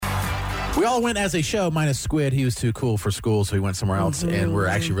We all went as a show, minus Squid. He was too cool for school, so he went somewhere else, and we're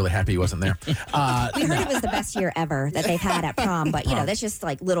actually really happy he wasn't there. We heard it was the best year ever that they've had at prom, but, that's just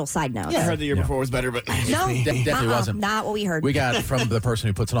like little side notes. I heard the year before was better, but No, Definitely wasn't. Not what we heard. We got from the person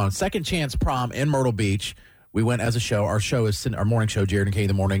who puts it on. Second Chance Prom in Myrtle Beach. We went as a show. Our morning show, Jared and Katie in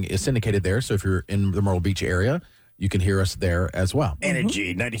the Morning, is syndicated there. So if you're in the Myrtle Beach area, you can hear us there as well.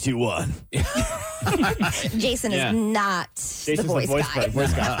 Energy 92.1. Jason is not the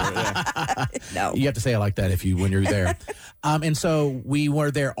voice guy. No. You have to say it like that when you're there. And so we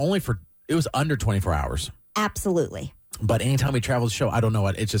were there it was under 24 hours. Absolutely. But anytime we travel the show, I don't know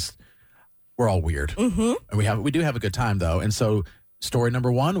what, it's just, we're all weird. And we do have a good time, though. And so story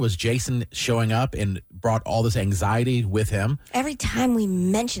number one was Jason showing up and brought all this anxiety with him. Every time we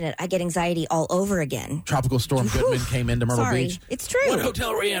mention it, I get anxiety all over again. Tropical Storm Goodman came into Myrtle Beach. It's true. What hotel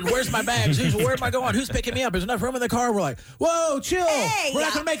are we in? Where's my bags? Where am I going? Who's picking me up? There's enough room in the car. We're like, whoa, chill. Hey, we're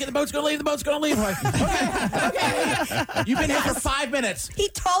not going to make it. The boat's going to leave. The boat's going to leave. We're like, okay. You've been here for 5 minutes. He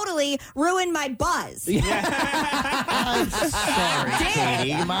totally ruined my buzz. I'm sorry,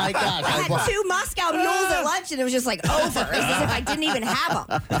 Katie. My gosh. I had 2 Moscow mules at lunch, and it was just like over. It's as if I didn't even have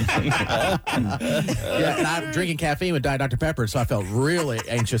them. Yeah, and I'm drinking caffeine with Diet Dr. Pepper, so I felt really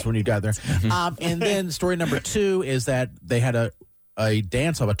anxious when you got there. And then story number 2 is that they had a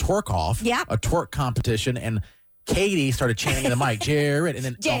dance of a twerk off, a twerk competition, and Katie started chanting in the mic, Jared, and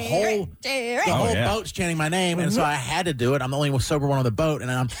then the whole boat's chanting my name, and so I had to do it. I'm the only sober one on the boat, and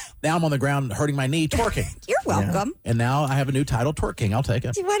now I'm on the ground hurting my knee twerking. You're welcome. And now I have a new title, Twerk King. I'll take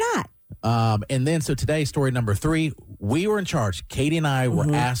it. Why not? And then, so today, story number 3, we were in charge. Katie and I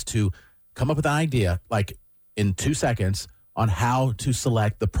were asked to come up with an idea, like in 2 seconds, on how to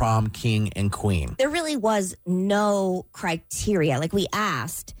select the prom king and queen. There really was no criteria. Like we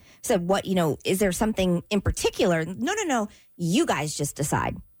asked, said, what, is there something in particular? No. You guys just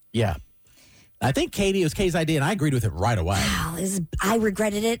decide. Yeah. I think it was Katie's idea, and I agreed with it right away. Wow, I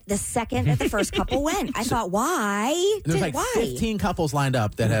regretted it the second that the first couple went. I thought, why? There was 15 couples lined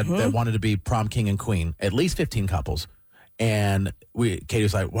up that wanted to be prom king and queen, at least 15 couples. And Katie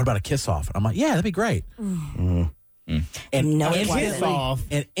was like, what about a kiss-off? I'm like, yeah, that'd be great. And and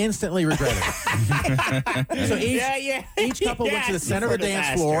instantly regretted it. So each couple went to the center of the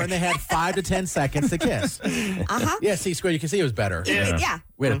dance floor, and they had 5 to 10 seconds to kiss. Yeah, see, Squid, you can see it was better. Yeah.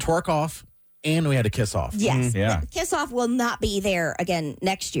 We had a twerk off, and we had a kiss off. Yes. Yeah. Kiss off will not be there again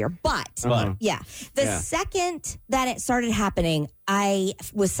next year. But the second that it started happening, I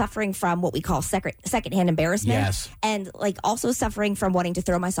was suffering from what we call secondhand embarrassment. Yes. And also suffering from wanting to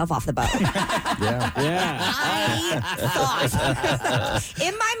throw myself off the boat. I thought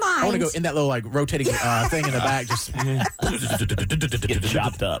in my mind, I want to go in that little rotating thing in the back, just get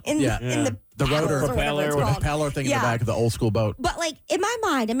chopped up. In the propeller thing in the back of the old school boat. But in my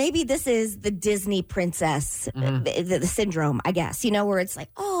mind, and maybe this is the Disney princess, the syndrome, I guess, where it's like,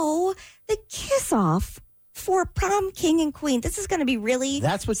 oh, the kiss off for prom king and queen. This is going to be really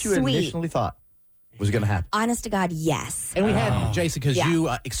That's what you sweet. initially thought was going to happen. Honest to God, yes. And we had Jason, because you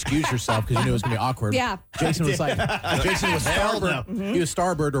excused yourself because you knew it was going to be awkward. Yeah. Jason was Jason was starboard. He was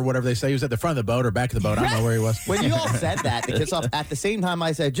starboard or whatever they say. He was at the front of the boat or back of the boat. I don't know where he was. When you all said that, the kiss off, at the same time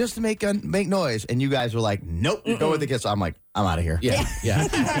I said, just to make noise. And you guys were like, nope, go with the kiss off. I'm like, I'm out of here. Yeah.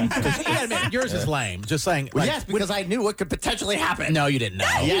 Yours is lame. Just saying. Well, yes, because I knew what could potentially happen. No, you didn't know.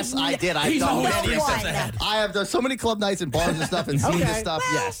 Yes, I did. I've done many of them. I have done so many club nights and bars and stuff and seen this stuff.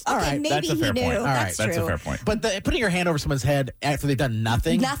 Well, yes. All right. Maybe that's a fair he knew. point. All right. That's a fair point. But putting your hand over someone's head after they've done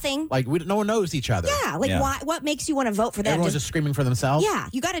nothing. No one knows each other. Yeah. Why? What makes you want to vote for them? Everyone's just screaming for themselves. Yeah.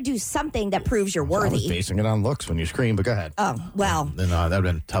 You got to do something that proves you're I was worthy. basing it on looks when you scream, but go ahead. Oh, well. Then that would have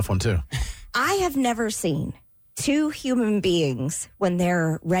been a tough one, too. I have never seen 2 human beings, when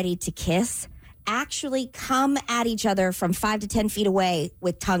they're ready to kiss, actually come at each other from 5 to 10 feet away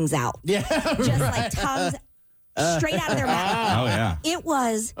with tongues out. Yeah. Just tongues straight out of their mouth. Oh, yeah. It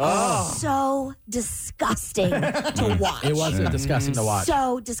was so disgusting to watch. It was disgusting to watch.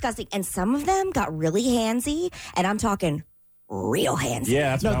 So disgusting. And some of them got really handsy, and I'm talking real handsy.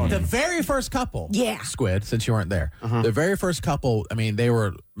 Yeah, that's the very first couple. Yeah. Squid, since you weren't there. The very first couple, they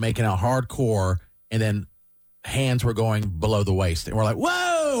were making out hardcore, and then hands were going below the waist. And we're like,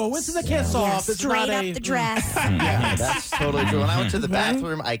 whoa, this is a kiss off. It's straight not up the dress. Yeah, that's totally true. When I went to the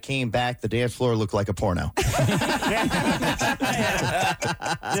bathroom, I came back, the dance floor looked like a porno.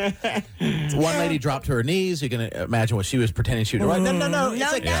 One lady dropped to her knees. You can imagine what she was pretending she was doing. No.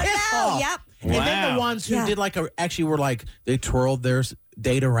 It's a kiss off. Yep. And then the ones who did they twirled their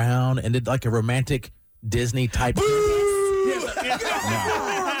date around and did a romantic Disney type.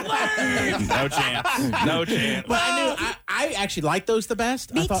 No chance. But I I actually like those the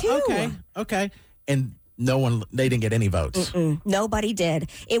best. Me I thought, too. Okay. And they didn't get any votes. Nobody did.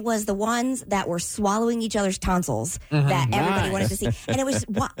 It was the ones that were swallowing each other's tonsils that everybody wanted to see. And it was,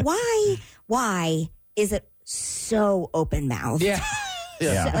 why is it so open mouthed? Yeah.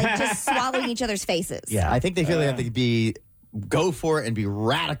 So, like just swallowing each other's faces. Yeah, I think they feel they have to go for it and be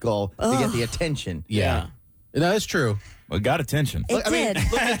radical to get the attention. Yeah. No, that's true. Well, it got attention. It did.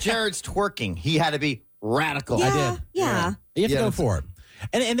 Look at Jared's twerking. He had to be radical. Yeah, I did. Yeah. You have to go for it.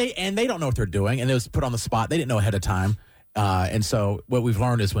 And they don't know what they're doing, and it was put on the spot. They didn't know ahead of time. And so what we've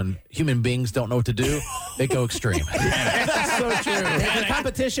learned is when human beings don't know what to do, they go extreme. That's so true. In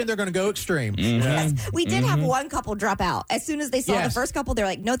competition, they're going to go extreme. Yes, we did have one couple drop out. As soon as they saw the first couple, they're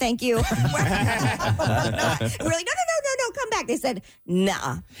like, no, thank you. We're like, no, come back. They said,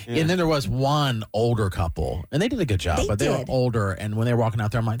 nah. And then there was one older couple, and they did a good job, but they were older. And when they were walking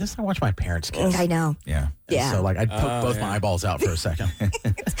out there, I'm like, this is how I watch my parents kiss. I know. Yeah. Yeah. So, like, I poked both my eyeballs out for a second.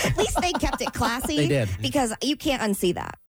 At least they kept it classy. They did. Because you can't unsee that.